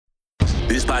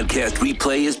This podcast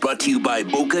replay is brought to you by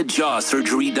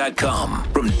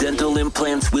BocaJawSurgery.com. From dental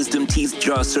implants, wisdom teeth,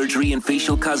 jaw surgery, and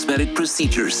facial cosmetic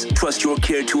procedures, trust your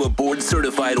care to a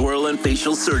board-certified oral and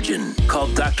facial surgeon.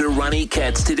 Call Dr. Ronnie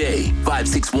Katz today,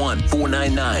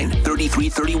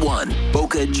 561-499-3331.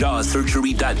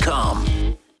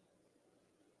 BocaJawSurgery.com.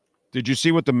 Did you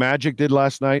see what the Magic did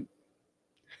last night?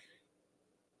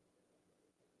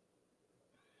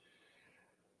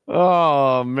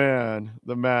 Oh, man,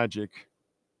 the Magic.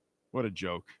 What a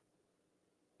joke.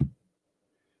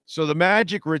 So the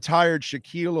Magic retired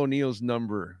Shaquille O'Neal's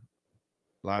number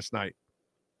last night.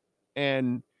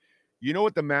 And you know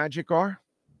what the Magic are?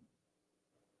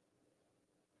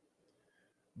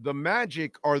 The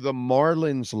Magic are the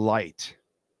Marlins light.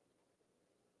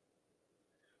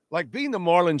 Like, being the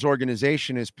Marlins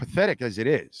organization, is pathetic as it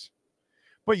is.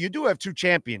 But you do have 2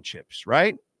 championships,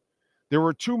 right? There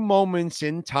were 2 moments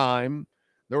in time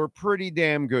that were pretty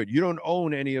damn good. You don't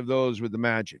own any of those with the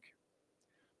Magic.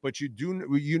 But you do,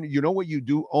 you know what you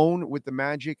do own with the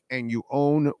Magic and you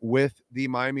own with the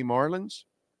Miami Marlins?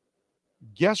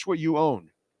 Guess what you own?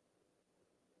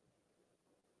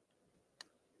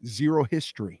 0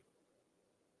 history.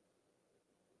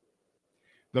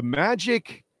 The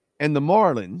Magic and the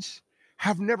Marlins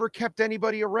have never kept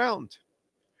anybody around.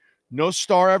 No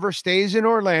star ever stays in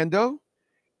Orlando.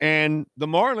 And the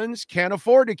Marlins can't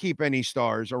afford to keep any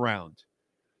stars around.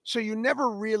 So you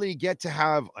never really get to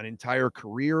have an entire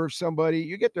career of somebody.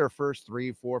 You get their first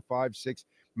 3, 4, 5, 6.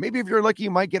 Maybe if you're lucky,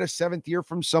 you might get a 7th year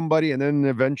from somebody, and then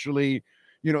eventually,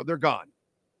 they're gone.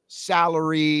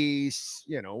 Salaries,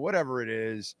 whatever it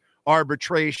is,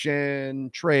 arbitration,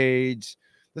 trades,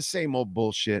 the same old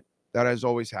bullshit that has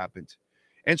always happened.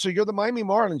 And so you're the Miami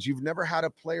Marlins. You've never had a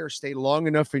player stay long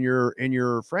enough in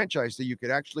your franchise that you could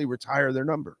actually retire their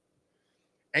number.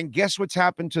 And guess what's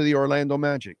happened to the Orlando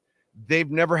Magic?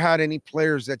 They've never had any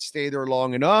players that stay there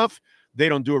long enough. They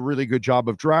don't do a really good job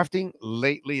of drafting.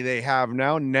 Lately, they have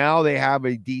now. Now they have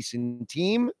a decent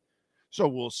team. So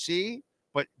we'll see.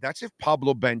 But that's if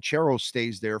Pablo Banchero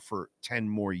stays there for 10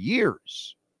 more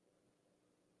years.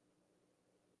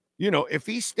 If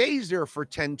he stays there for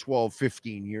 10, 12,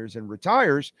 15 years and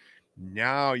retires,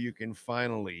 now you can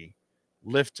finally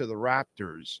lift to the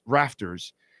rafters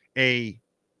a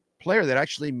player that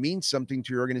actually means something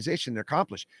to your organization to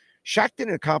accomplish. Shaq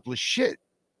didn't accomplish shit.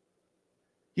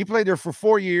 He played there for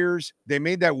 4 years. They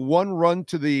made that one run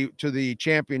to the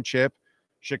championship.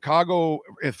 Chicago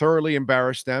thoroughly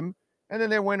embarrassed them. And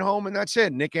then they went home, and that's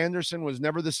it. Nick Anderson was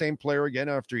never the same player again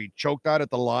after he choked out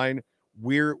at the line.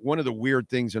 One of the weird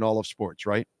things in all of sports,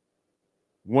 right?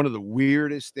 One of the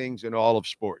weirdest things in all of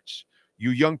sports.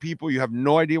 You young people, you have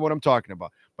no idea what I'm talking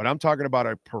about. But I'm talking about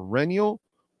a perennial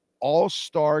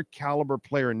all-star caliber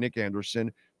player, Nick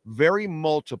Anderson. Very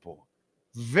multiple,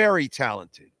 very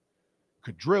talented.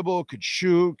 Could dribble, could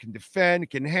shoot, can defend,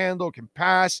 can handle, can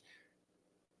pass.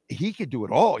 He could do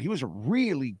it all. He was a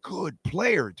really good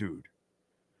player, dude.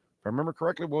 If I remember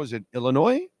correctly, what was it?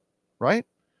 Illinois, right?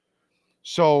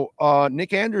 So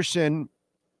Nick Anderson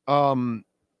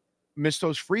missed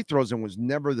those free throws and was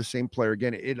never the same player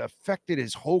again. It affected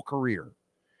his whole career.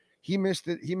 He missed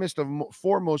it. He missed the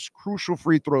 4 most crucial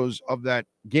free throws of that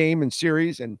game and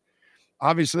series. And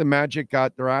obviously the Magic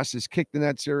got their asses kicked in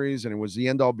that series, and it was the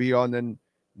end all be all. And then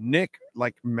Nick,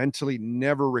 mentally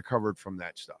never recovered from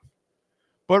that stuff.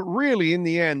 But really, in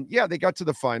the end, yeah, they got to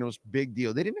the finals. Big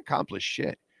deal. They didn't accomplish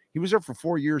shit. He was there for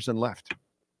 4 years and left.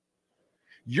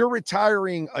 You're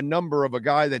retiring a number of a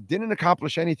guy that didn't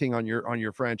accomplish anything on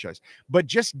your franchise, but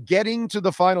just getting to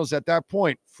the finals at that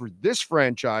point for this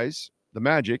franchise, the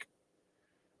Magic,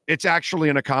 it's actually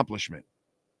an accomplishment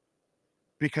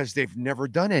because they've never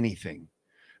done anything.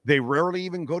 They rarely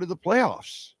even go to the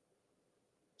playoffs.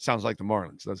 Sounds like the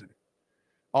Marlins, doesn't it?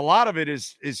 A lot of it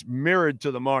is mirrored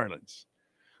to the Marlins.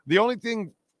 The only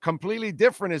thing completely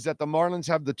different is that the Marlins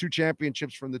have the 2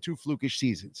 championships from the 2 flukish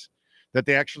seasons that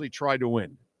they actually tried to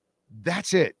win.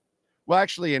 That's it. Well,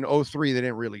 actually, in 2003, they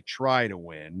didn't really try to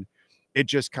win. It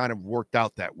just kind of worked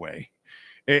out that way.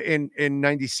 In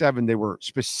 97, they were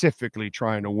specifically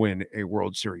trying to win a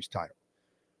World Series title.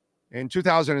 In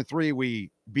 2003,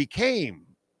 we became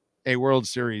a World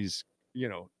Series,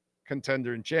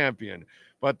 contender and champion.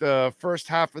 But the first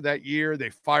half of that year,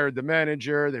 they fired the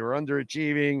manager. They were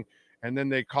underachieving. And then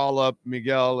they call up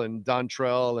Miguel and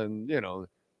Dontrell and,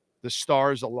 the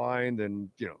stars aligned and,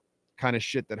 kind of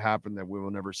shit that happened that we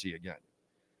will never see again.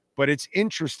 But it's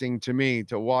interesting to me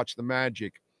to watch the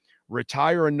Magic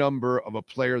retire a number of a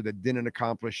player that didn't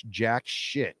accomplish jack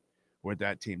shit with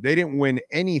that team. They didn't win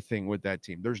anything with that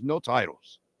team. There's no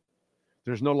titles.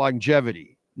 There's no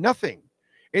longevity. Nothing.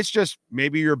 It's just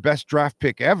maybe your best draft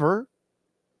pick ever.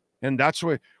 And that's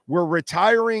what we're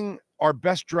retiring, our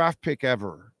best draft pick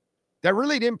ever. That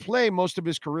really didn't play most of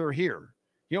his career here.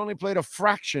 He only played a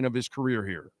fraction of his career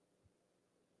here.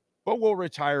 But we'll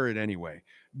retire it anyway.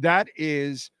 That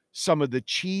is some of the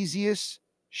cheesiest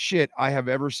shit I have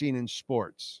ever seen in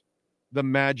sports. The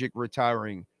Magic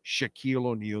retiring Shaquille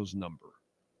O'Neal's number.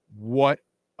 What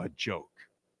a joke.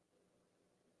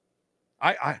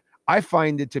 I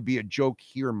find it to be a joke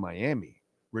here in Miami,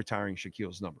 retiring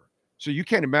Shaquille's number. So you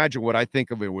can't imagine what I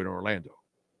think of it with Orlando.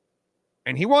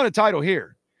 And he won a title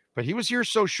here, but he was here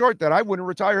so short that I wouldn't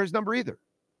retire his number either.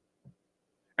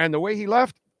 And the way he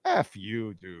left, F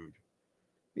you, dude.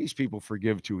 These people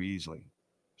forgive too easily.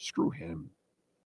 Screw him.